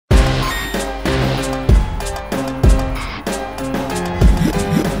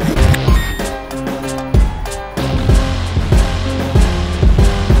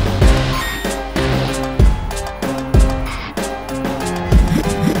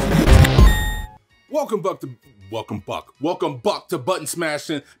Welcome back to button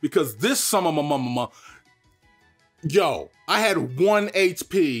smashing, because this summer, yo, I had 1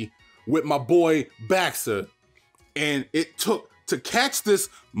 HP with my boy Baxter, and it took to catch this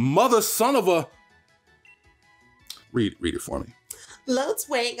mother son of a. Read it for me. Loads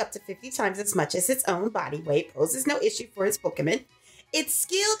weighing up to 50 times as much as its own body weight poses no issue for its Pokémon. It's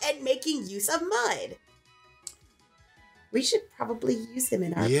skilled at making use of mud. We should probably use him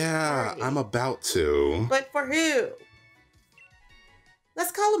in our party. I'm about to. But for who?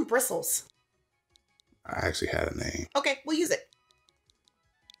 Let's call him Bristles. I actually had a name. Okay, we'll use it.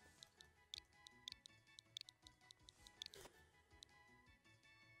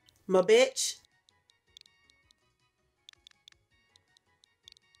 My bitch.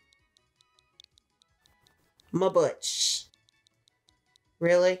 My butch.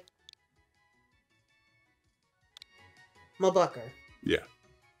 Really? My bucker. Yeah.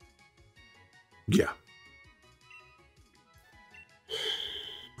 Yeah.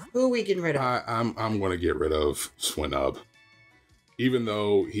 Who are we getting rid of? I'm going to get rid of Swinub. Even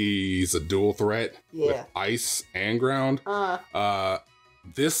though he's a dual threat with ice and ground,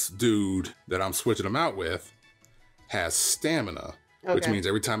 this dude that I'm switching him out with has stamina, which means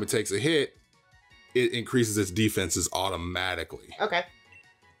every time it takes a hit, it increases its defenses automatically. Okay.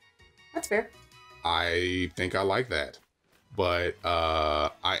 That's fair. I think I like that. But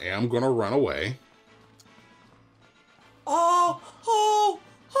I am going to run away. Oh,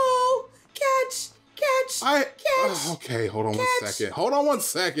 catch. Okay, hold on 1 second. Hold on 1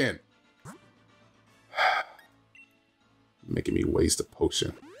 second. Making me waste a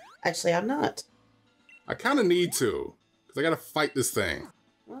potion. Actually, I'm not. I kind of need to, because I got to fight this thing.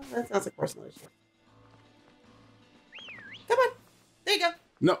 Well, that sounds like a personal issue. Come on. There you go.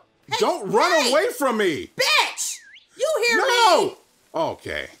 No, hey, don't run away from me. Bitch! You hear me? No!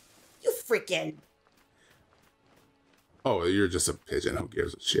 Okay. You freaking. Oh, you're just a pigeon. Who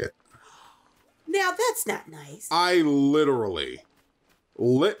gives a shit? Now, that's not nice. I literally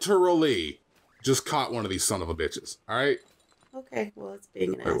just caught one of these son of a bitches. All right? Okay, well, it's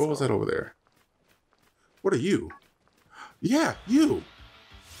being an asshole. What was that over there? What are you? Yeah, you.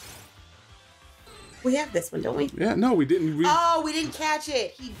 We have this one, don't we? Yeah, no, we didn't. Oh, we didn't catch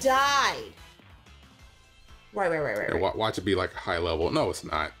it. He died. Right. Yeah, watch it be like high level. No, it's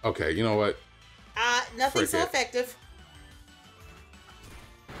not. Okay, you know what? Nothing so effective.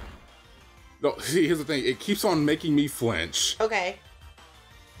 No, see, here's the thing. It keeps on making me flinch. Okay.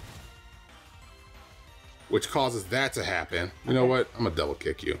 Which causes that to happen. You know what? I'm gonna double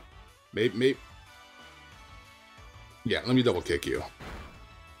kick you. Maybe. Yeah, let me double kick you.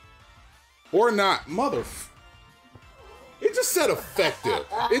 Or not. It just said effective.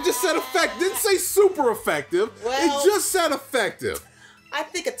 It just said effective. Didn't say super effective. Well, it just said effective. I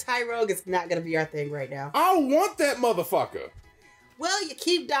think a Tyrogue is not going to be our thing right now. I want that motherfucker. Well, you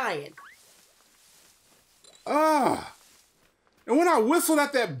keep dying. And when I whistled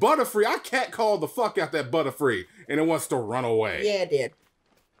at that Butterfree, I catcalled the fuck out that Butterfree, and it wants to run away. Yeah, it did.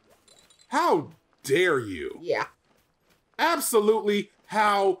 How dare you? Yeah. Absolutely,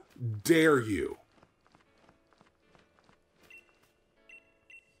 how dare you?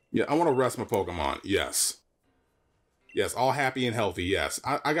 Yeah, I want to rest my Pokemon. Yes. Yes, all happy and healthy. Yes.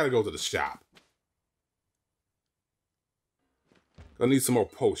 I got to go to the shop. I need some more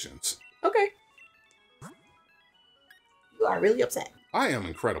potions. Okay. You are really upset. I am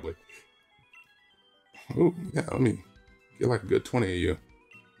incredibly. Oh, yeah, let me get like a good 20 of you.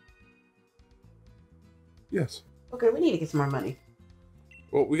 Yes. Okay, we need to get some more money.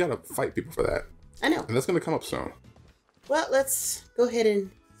 Well, we got to fight people for that. I know. And that's going to come up soon. Well, let's go ahead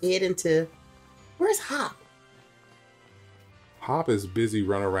and head into... Where's Hop? Hop is busy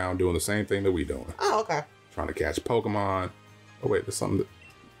running around doing the same thing that we doing. Oh, okay. Trying to catch Pokemon. Oh, wait, there's something that...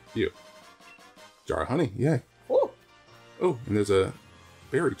 You. Jar of honey, yay. Ooh. Oh, and there's a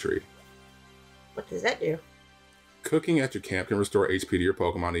berry tree. What does that do? Cooking at your camp can restore HP to your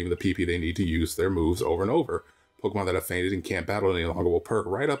Pokemon, even the PP they need to use their moves over and over. Pokemon that have fainted and can't battle any longer will perk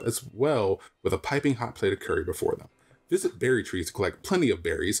right up as well with a piping hot plate of curry before them. Visit berry trees to collect plenty of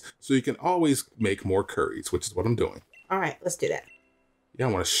berries so you can always make more curries, which is what I'm doing. All right, let's do that. Yeah,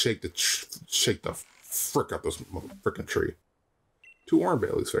 I want to shake the frick out this frickin' tree. 2 orange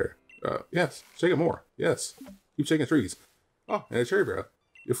berries fair. Yes, shake it more. Yes, keep shaking trees. Oh, and a cherry berry.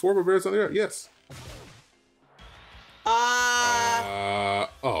 You have 4 berries on the other. Yes.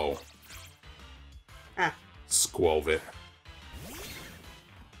 Oh. Squelvet.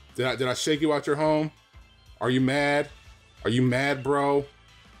 Did I shake you out your home? Are you mad? Are you mad, bro?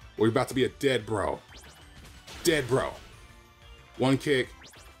 Or you about to be a dead bro? Dead bro. 1 kick.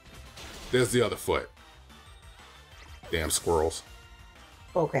 There's the other foot. Damn squirrels.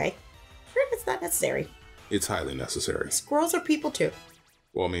 Okay. Sure, it's not necessary. It's highly necessary. Squirrels are people too.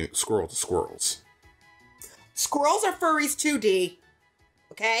 Well, I mean, squirrels are squirrels. Squirrels are furries too, D.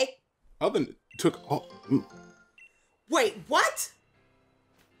 Okay? Other took all... Wait, what?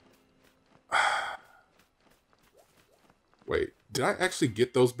 Wait, did I actually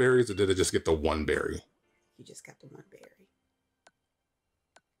get those berries or did I just get the one berry? You just got the one berry.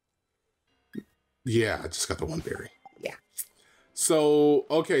 Yeah, I just got the one berry. Yeah. So,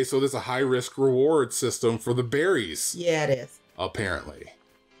 okay, so there's a high-risk reward system for the berries. Yeah, it is. Apparently.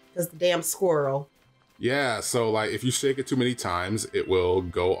 Because the damn squirrel. Yeah, so, like, if you shake it too many times, it will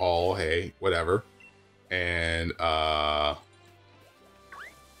go all, hey, whatever. And, oh,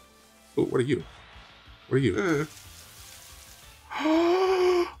 what are you? What are you?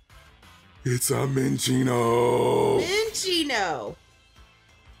 It's a Minchino. Minchino.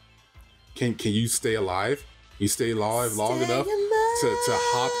 Can you stay alive? Can you stay alive long enough to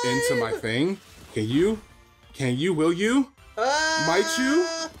hop into my thing? Can you? Can you? Will you? Might you?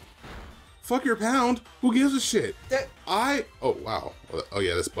 Fuck your pound. Who gives a shit? Oh, wow. Oh,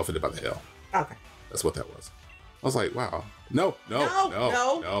 yeah, that's buffeted by the hill. Okay. That's what that was. I was like, wow. No.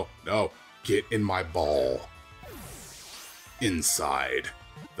 Get in my ball. Inside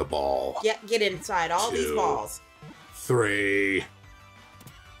the ball. Yeah, get inside all these balls. 3.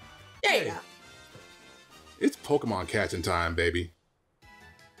 There you go. It's Pokemon catching time, baby.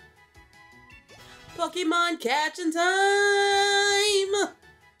 Pokemon catching time.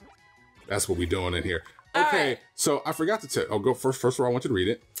 That's what we doing in here. Okay, right. So I forgot to tell. I'll go first. First of all, I want you to read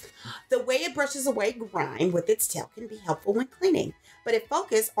it. The way it brushes away grime with its tail can be helpful when cleaning, but its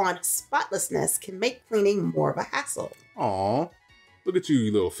focus on spotlessness can make cleaning more of a hassle. Aw, look at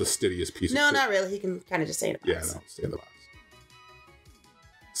you little fastidious piece of shit. No, not really. He can kind of just stay in the box. Yeah, no, stay in the box.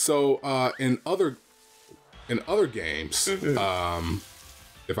 So, in other games, if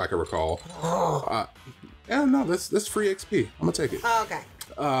I can recall, yeah, no, that's free XP. I'm gonna take it. Oh, okay.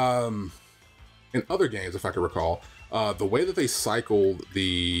 In other games, if I can recall, the way that they cycled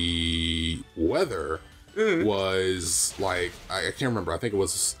the weather was like, I can't remember. I think it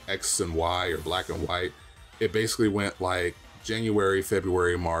was X and Y or black and white. It basically went like January,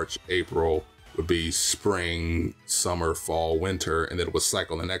 February, March, April would be spring, summer, fall, winter, and then it would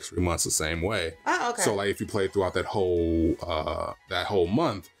cycle the next 3 months the same way. Oh, okay. So like if you played throughout that whole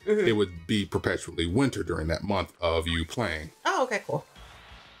month, it would be perpetually winter during that month of you playing. Oh, okay, cool.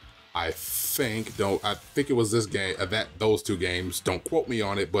 I think it was this game, those two games, don't quote me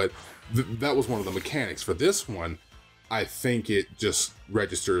on it, but that was one of the mechanics. For this one, I think it just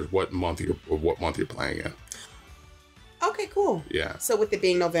registers what month you're playing in. Okay, cool. Yeah. So with it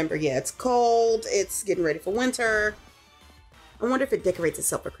being November, yeah, it's cold, it's getting ready for winter. I wonder if it decorates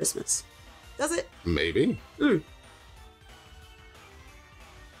itself for Christmas. Does it? Maybe.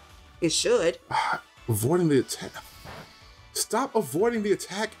 It should. Avoiding the attack. Stop avoiding the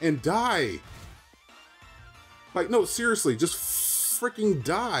attack and die. Like, no, seriously, just freaking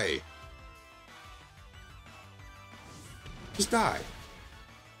die. Just die.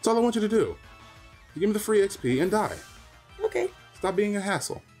 That's all I want you to do. You give me the free XP and die. Okay. Stop being a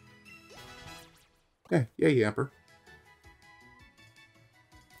hassle. Yeah, Yamper.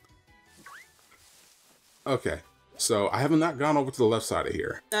 Okay, so I have not gone over to the left side of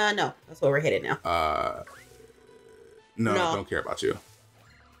here. No, that's where we're headed now. No, I don't care about you.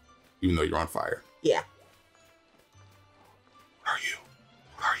 Even though you're on fire. Yeah. What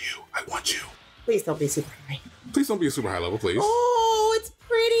are you? I want you. Please don't be super high. Please don't be a super high level, please. Oh, it's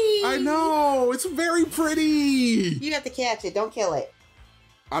pretty. I know. It's very pretty. You have to catch it. Don't kill it.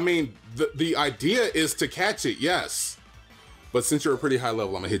 I mean, the idea is to catch it, yes. But since you're a pretty high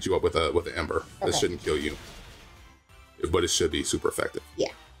level, I'm gonna hit you up with an ember. Okay. That shouldn't kill you, but it should be super effective.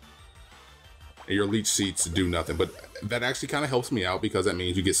 Yeah. And your leech seeds do nothing, but that actually kind of helps me out because that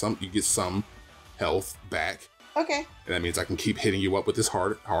means you get some health back. Okay. And that means I can keep hitting you up with this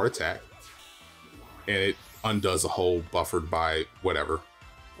hard attack, and it undoes a whole buffered by whatever.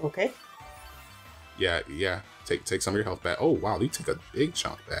 Okay. Yeah. Take some of your health back. Oh wow, you take a big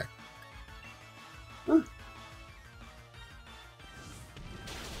chunk back.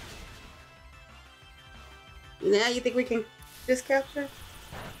 Now you think we can just capture?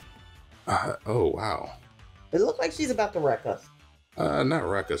 Oh wow. It looks like she's about to wreck us. Not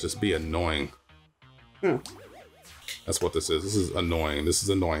wreck us, just be annoying. That's what this is. This is annoying. This is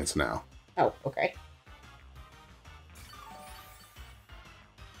annoyance now. Oh, okay.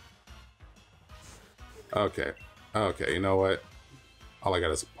 Okay, you know what? All I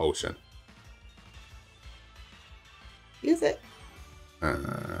got is a potion. Use it.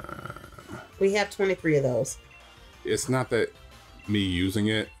 We have 23 of those. It's not that me using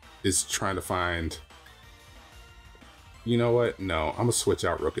it is trying to find... You know what? No, I'm gonna switch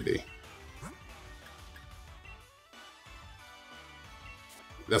out Rookity.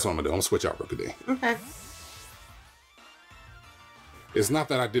 That's what I'm gonna do. I'm gonna switch out Rookity. Okay. It's not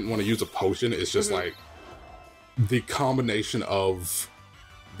that I didn't want to use a potion. It's just like the combination of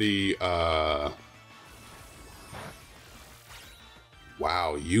the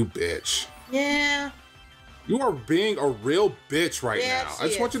wow, you bitch. Yeah. You are being a real bitch right now. I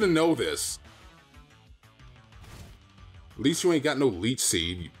just want you to know this. At least you ain't got no leech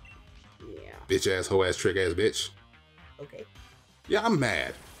seed. Yeah. Bitch ass, hoe ass, trick ass bitch. Okay. Yeah, I'm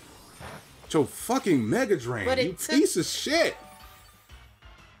mad. Your fucking Mega Drain, you piece of shit.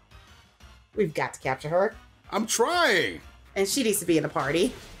 We've got to capture her. I'm trying. And she needs to be in the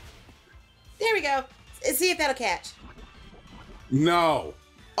party. There we go. See if that'll catch. No.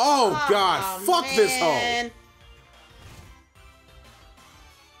 Oh, God. Fuck man. This hoe.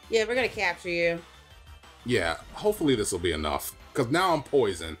 Yeah, we're going to capture you. Yeah, hopefully this will be enough. Because now I'm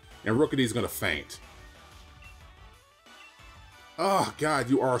poisoned, and Rookity's going to faint. Oh, God,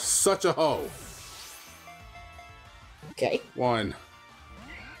 you are such a hoe. Okay. One.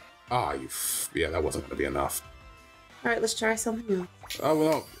 Ah, yeah, that wasn't going to be enough. All right, let's try something else. Oh,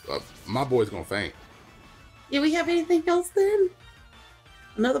 well, my boy's going to faint. Do we have anything else then?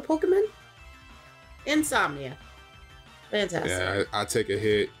 Another Pokemon? Insomnia. Fantastic. Yeah, I take a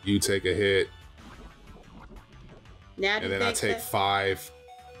hit, you take a hit. Now and then I take 5.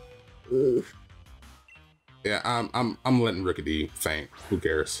 Oof. Yeah, I'm letting Rookity faint. Who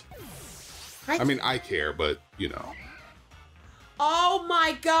cares? I mean, I care, but you know. Oh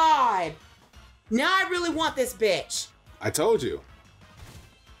my God! Now I really want this bitch. I told you.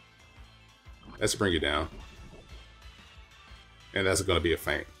 Let's bring you down. And that's gonna be a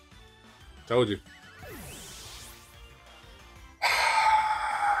faint. Told you.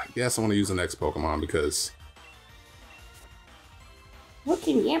 Yes, I want to use the next Pokemon because what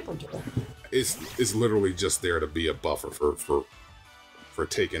can Yamper do? It's literally just there to be a buffer for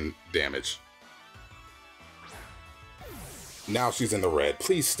taking damage. Now she's in the red.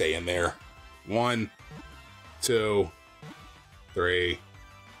 Please stay in there. 1, 2, 3.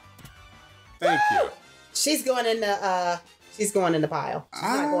 Thank you. She's going in the she's going in the pile. She's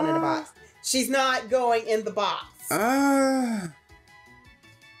not going in the box. She's not going in the box.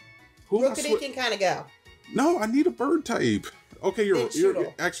 Rookity can kind of go. No, I need a bird type. Okay, you're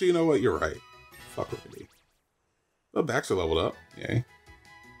actually, you know what? You're right. Fuck Rookity. The backs are leveled up. Yay.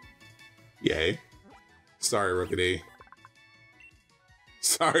 Yay. Sorry, Rookity.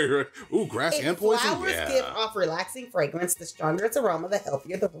 Sorry. Ooh, grass and poison? Flowers give off relaxing fragrance. The stronger its aroma, the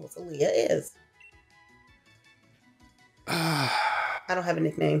healthier the Rosalia is. I don't have a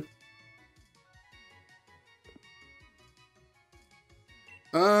nickname.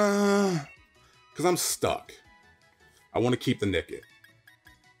 Because I'm stuck. I want to keep the Nickit.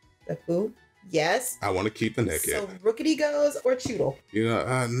 The who? Yes. I want to keep the Nickit. So Rookity goes or Choodle? You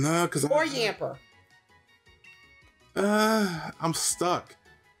know, no, because or Yamper. I'm stuck.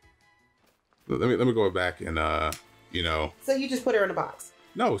 Let me go back and you know. So you just put her in a box?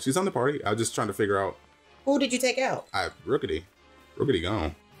 No, she's on the party. I was just trying to figure out. Who did you take out? Rookity. Rookity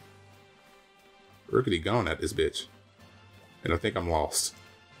gone. Rookity gone at this bitch. And I think I'm lost.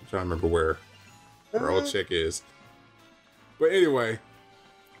 I'm trying to remember where old chick is. But anyway,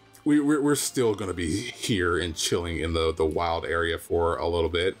 we're still gonna be here and chilling in the wild area for a little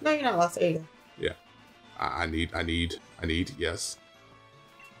bit. No, you're not lost. There you go. Yeah. I need, yes.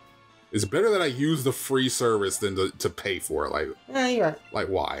 It's better that I use the free service than to pay for it. Like, no, you're right. Like,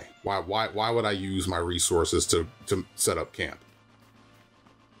 why? Why would I use my resources to set up camp?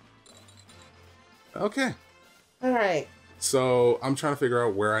 Okay. All right. So I'm trying to figure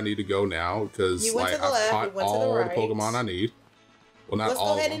out where I need to go now because like I've caught all the Pokemon I need. Well, not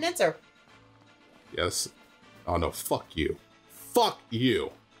all. Let's go ahead and enter. Yes. Oh no! Fuck you! Fuck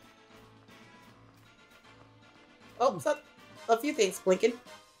you! Oh, so a few things blinking.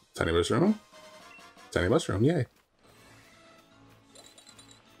 Tiny mushroom. Tiny mushroom. Yay!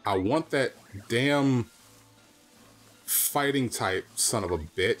 I want that damn fighting type son of a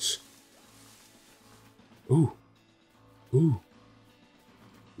bitch. Ooh. Ooh.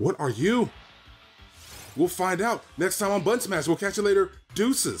 What are you? We'll find out next time on Button Smash. We'll catch you later.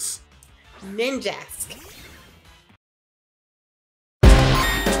 Deuces. Ninjask.